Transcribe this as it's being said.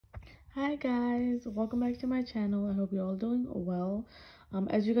Hi guys, welcome back to my channel. I hope you're all doing well.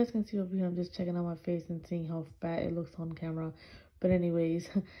 As you guys can see over here, I'm just checking out my face and seeing how fat it looks on camera. But anyways,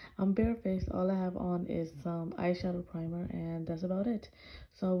 I'm barefaced. All I have on is some eyeshadow primer and that's about it.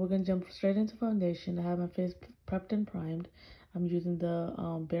 So we're gonna jump straight into foundation. I have my face prepped and primed. I'm using the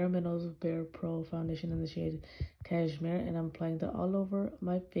Bare Minerals Bare Pro foundation in the shade Cashmere, and I'm applying that all over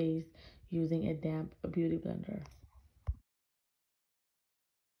my face using a damp beauty blender.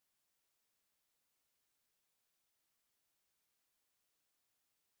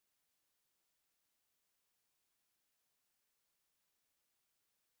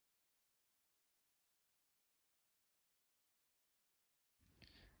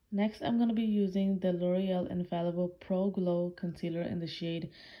 Next, I'm going to be using the L'Oreal Infallible Pro Glow Concealer in the shade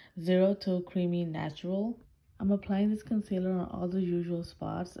 02 Creamy Natural. I'm applying this concealer on all the usual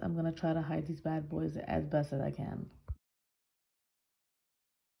spots. I'm going to try to hide these bad boys as best as I can.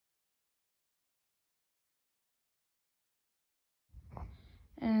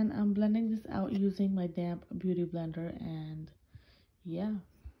 And I'm blending this out using my damp beauty blender, and yeah.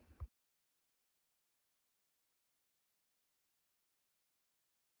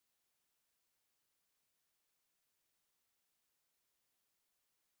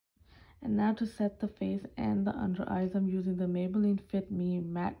 And now to set the face and the under eyes, I'm using the Maybelline Fit Me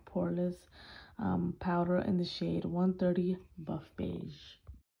Matte Poreless powder in the shade 130 Buff Beige.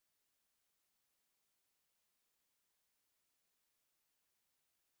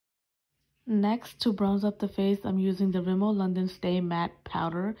 Next, to bronze up the face, I'm using the Rimmel London Stay Matte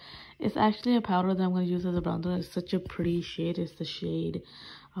Powder. It's actually a powder that I'm going to use as a bronzer. It's such a pretty shade. It's the shade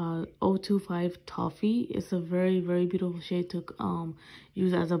 025 Toffee. It's a very beautiful shade to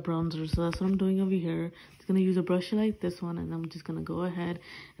use as a bronzer. So that's what I'm doing over here. Just going to use a brush like this one, and I'm just going to go ahead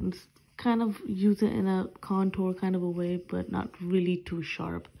and kind of use it in a contour kind of a way, but not really too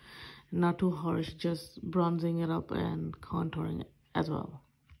sharp, not too harsh, just bronzing it up and contouring it as well.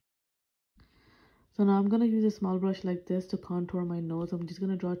 So now I'm going to use a small brush like this to contour my nose. I'm just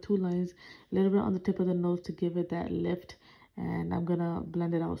going to draw two lines, a little bit on the tip of the nose to give it that lift. And I'm going to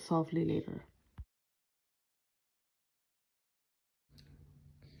blend it out softly later.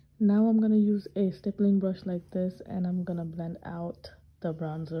 Now I'm going to use a stippling brush like this, and I'm going to blend out the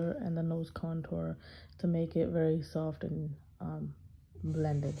bronzer and the nose contour to make it very soft and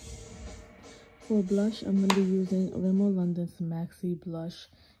blended. For blush, I'm going to be using Rimmel London's Maxi Blush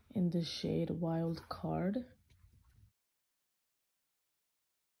in the shade Wild Card.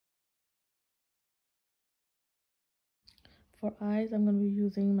 For eyes, I'm going to be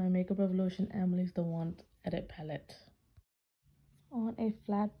using my Makeup Revolution Emily's The Want Edit Palette. On a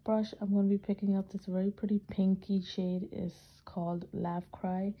flat brush, I'm going to be picking up this very pretty pinky shade. It's called Laugh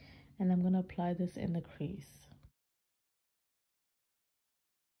Cry, and I'm going to apply this in the crease.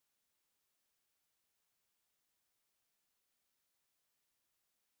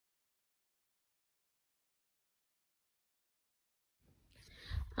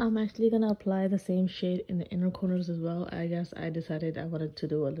 I'm actually going to apply the same shade in the inner corners as well. I guess I decided I wanted to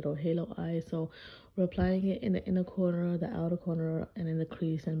do a little halo eye, so we're applying it in the inner corner, the outer corner, and in the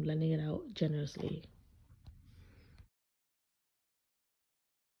crease, and blending it out generously.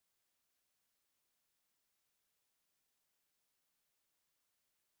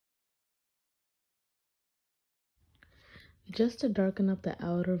 Just to darken up the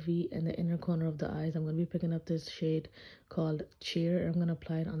outer V and the inner corner of the eyes, I'm going to be picking up this shade called Cheer. I'm going to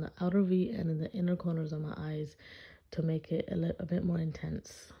apply it on the outer V and in the inner corners of my eyes to make it a bit more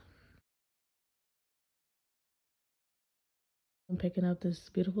intense. I'm picking up this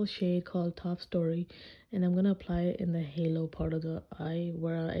beautiful shade called Top Story, and I'm going to apply it in the halo part of the eye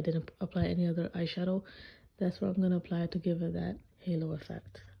where I didn't apply any other eyeshadow. That's where I'm going to apply it to give it that halo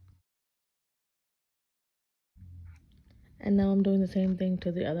effect. And now I'm doing the same thing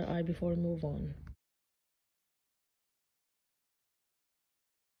to the other eye before we move on.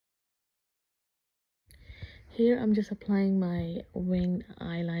 Here I'm just applying my winged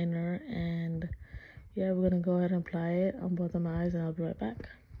eyeliner, and yeah, we're gonna go ahead and apply it on both of my eyes, and I'll be right back.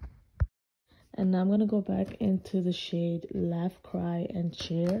 And now I'm gonna go back into the shade Laugh, Cry, and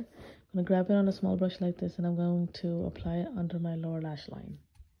Cheer. I'm gonna grab it on a small brush like this, and I'm going to apply it under my lower lash line.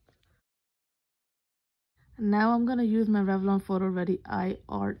 Now I'm gonna use my Revlon Photo Ready Eye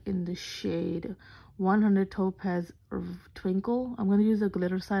Art in the shade 100 Topaz Twinkle. I'm gonna use the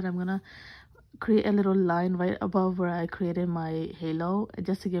glitter side. I'm gonna create a little line right above where I created my halo,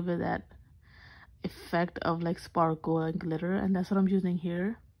 just to give it that effect of like sparkle and glitter, and that's what I'm using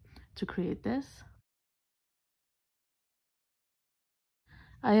here to create this.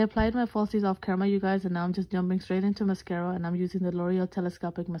 I applied my falsies off camera, you guys, and now I'm just jumping straight into mascara, and I'm using the L'Oreal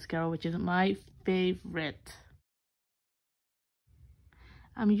Telescopic Mascara, which is my favorite.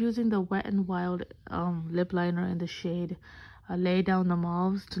 I'm using the Wet n Wild lip liner in the shade Lay Down the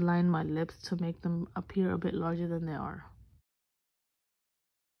Mauves to line my lips to make them appear a bit larger than they are.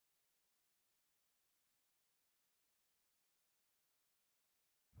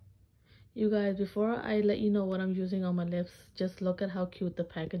 You guys, before I let you know what I'm using on my lips, just look at how cute the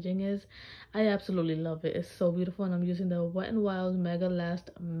packaging is. I absolutely love it. It's so beautiful, and I'm using the Wet n Wild Mega Last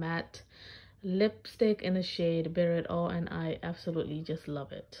Matte lipstick in the shade Bare It All, and I absolutely just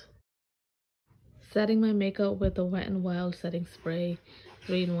love it. Setting my makeup with the Wet n Wild setting spray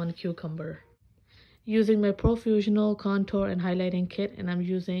 3-in-1 Cucumber. Using my Profusional contour and highlighting kit, and I'm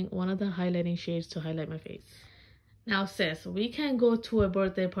using one of the highlighting shades to highlight my face. Now sis, we can't go to a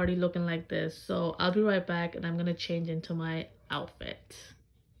birthday party looking like this, so I'll be right back and I'm gonna change into my outfit.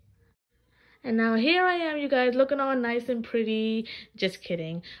 And now here I am, you guys, looking all nice and pretty. Just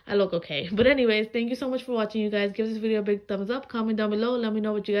kidding, I look okay. But anyways, thank you so much for watching, you guys. Give this video a big thumbs up, comment down below, let me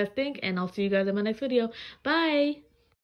know what you guys think, and I'll see you guys in my next video. Bye.